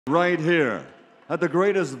Right here at the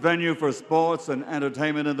greatest venue for sports and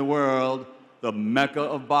entertainment in the world, the Mecca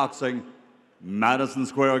of boxing, Madison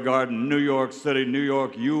Square Garden, New York City, New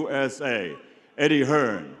York, USA. Eddie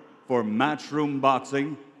Hearn for Matchroom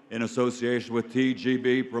Boxing in association with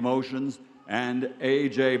TGB Promotions and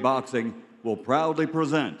AJ Boxing will proudly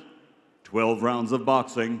present 12 rounds of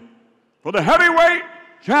boxing for the heavyweight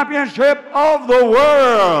championship of the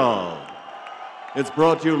world. It's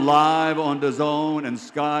brought to you live on DAZN and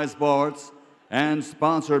Sky Sports and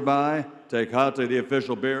sponsored by Tecate, the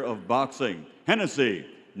official beer of boxing, Hennessy,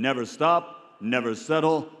 Never Stop, Never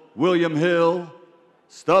Settle, William Hill,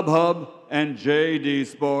 StubHub, and JD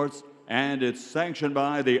Sports, and it's sanctioned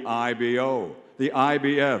by the IBO, the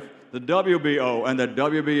IBF, the WBO, and the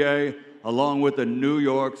WBA, along with the New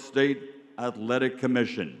York State Athletic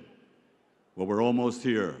Commission. Well, we're almost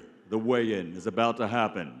here. The weigh-in is about to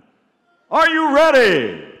happen. Are you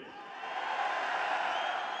ready?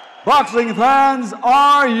 Boxing fans,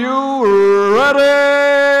 are you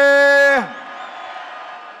ready?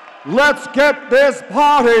 Let's get this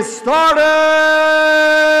party started!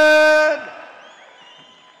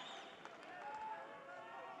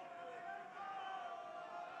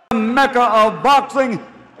 The Mecca of boxing,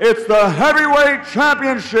 it's the heavyweight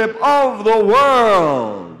championship of the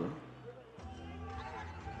world.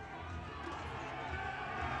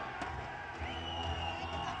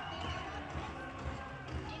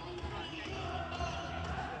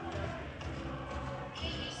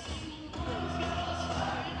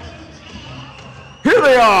 Here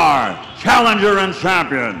they are, challenger and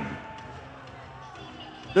champion.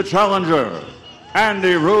 The challenger,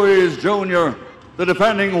 Andy Ruiz Jr., the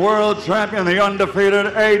defending world champion, the undefeated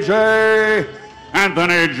AJ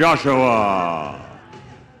Anthony Joshua.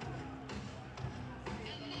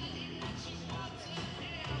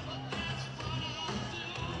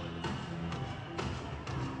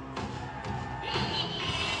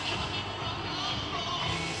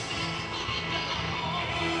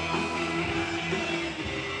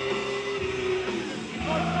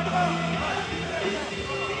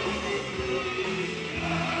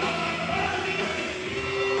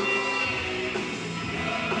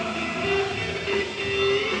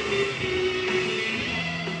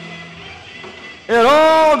 It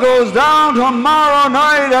all goes down tomorrow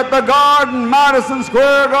night at the Garden, Madison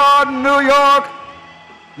Square Garden, New York,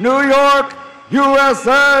 New York,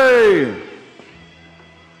 USA.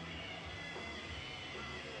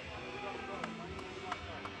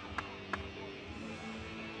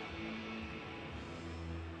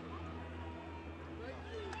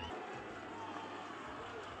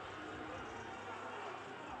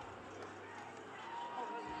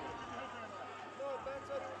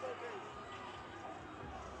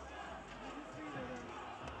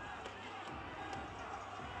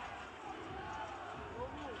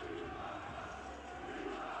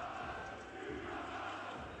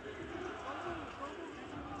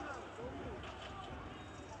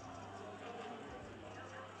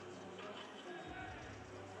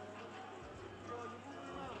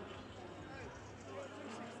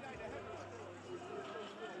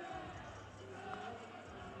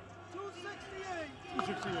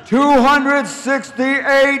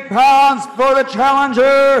 £268 for the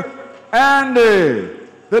challenger, Andy,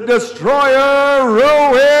 the Destroyer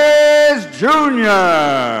Ruiz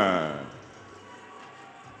Jr.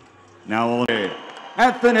 Now,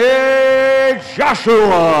 Anthony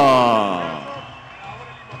Joshua.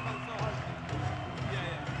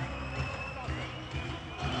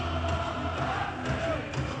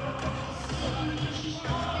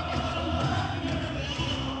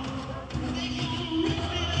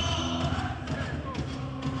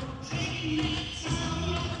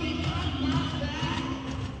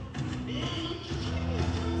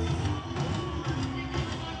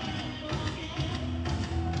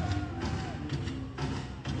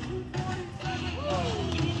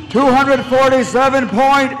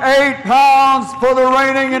 247.8 pounds for the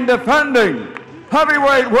reigning and defending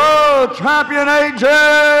heavyweight world champion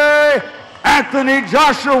AJ Anthony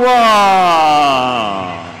Joshua.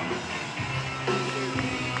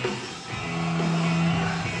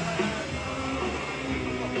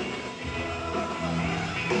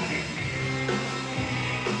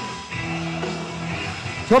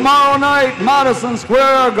 Tomorrow night, Madison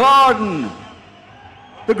Square Garden,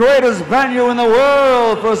 the greatest venue in the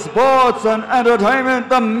world for sports and entertainment,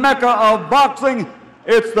 the Mecca of boxing.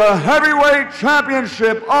 It's the heavyweight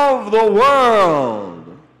championship of the world.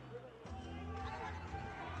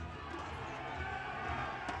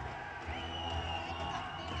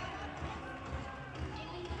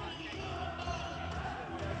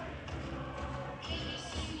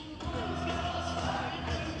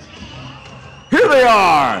 they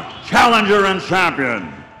are, challenger and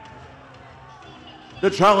champion. The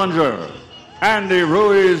challenger, Andy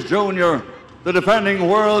Ruiz Jr., the defending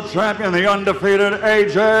world champion, the undefeated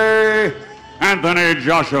AJ Anthony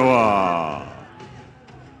Joshua.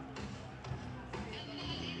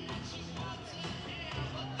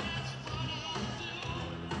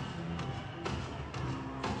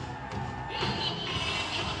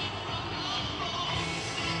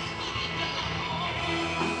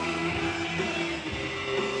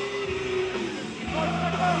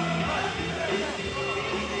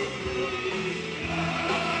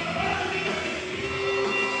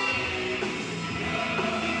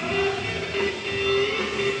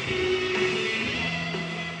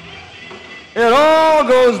 It all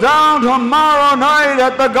goes down tomorrow night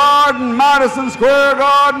at the Garden, Madison Square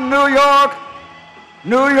Garden, New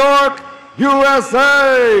York,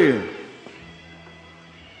 USA.